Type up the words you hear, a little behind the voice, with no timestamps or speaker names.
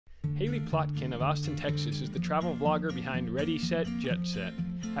Haley Plotkin of Austin, Texas is the travel vlogger behind Ready, Set, Jet Set.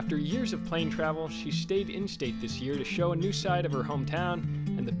 After years of plane travel, she stayed in-state this year to show a new side of her hometown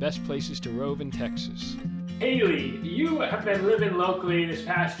and the best places to rove in Texas. Haley, you have been living locally this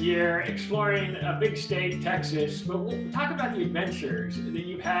past year, exploring a big state, Texas, but we'll talk about the adventures that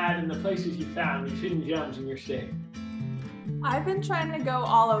you've had and the places you found, these hidden gems in your state. I've been trying to go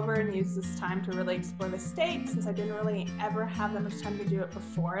all over and use this time to really explore the state since I didn't really ever have that much time to do it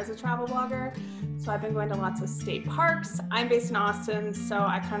before as a travel blogger. So I've been going to lots of state parks. I'm based in Austin, so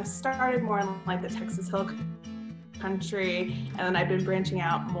I kind of started more in like the Texas Hill Country, and then I've been branching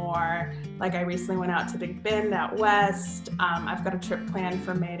out more. Like I recently went out to Big Bend out west. I've got a trip planned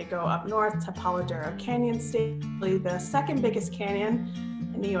for May to go up north to Palo Duro Canyon State, the second biggest canyon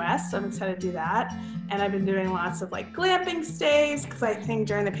in the US, so I'm excited to do that. And I've been doing lots of like glamping stays because I think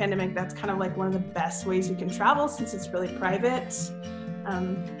during the pandemic that's kind of like one of the best ways you can travel since it's really private. So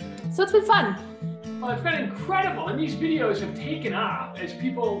it's been fun. Well, it's been incredible, and these videos have taken off as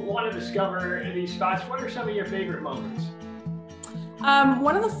people want to discover these spots. What are some of your favorite moments?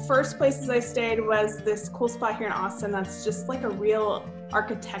 One of the first places I stayed was this cool spot here in Austin that's just like a real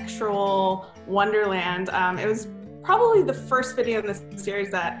architectural wonderland. It was probably the first video in this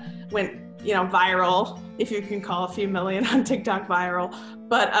series that went viral, if you can call a few million on TikTok viral.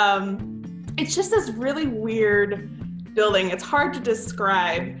 But it's just this really weird building. It's hard to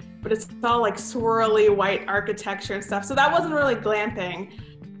describe, but it's all like swirly white architecture and stuff. So that wasn't really glamping,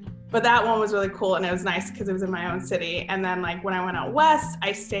 but that one was really cool, and it was nice because it was in my own city. And then like when I went out west,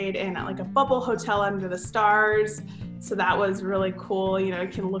 I stayed in at like a bubble hotel under the stars. So that was really cool. You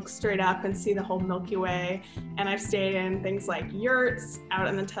can look straight up and see the whole Milky Way. And I've stayed in things like yurts out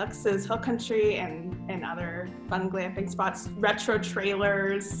in the Texas Hill Country and other fun glamping spots, retro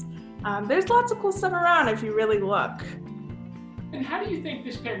trailers. There's lots of cool stuff around if you really look. And how do you think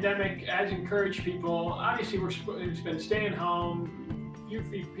this pandemic has encouraged people? Obviously, we've been staying home, few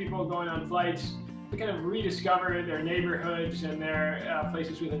people going on flights, to kind of rediscover their neighborhoods and their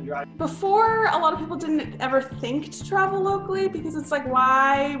places within driving. Before, a lot of people didn't ever think to travel locally because it's like,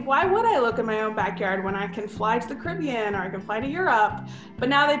 why would I look in my own backyard when I can fly to the Caribbean or I can fly to Europe? But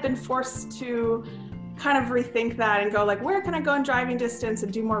now they've been forced to kind of rethink that and go like, where can I go in driving distance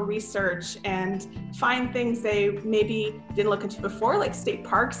and do more research and find things they maybe didn't look into before, like state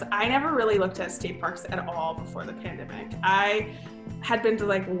parks. I never really looked at state parks at all before the pandemic. I had been to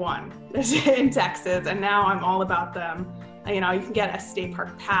like one in Texas, and now I'm all about them. You can get a state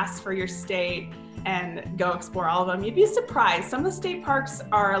park pass for your state and go explore all of them. You'd be surprised. Some of the state parks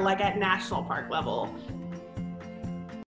are like at national park level.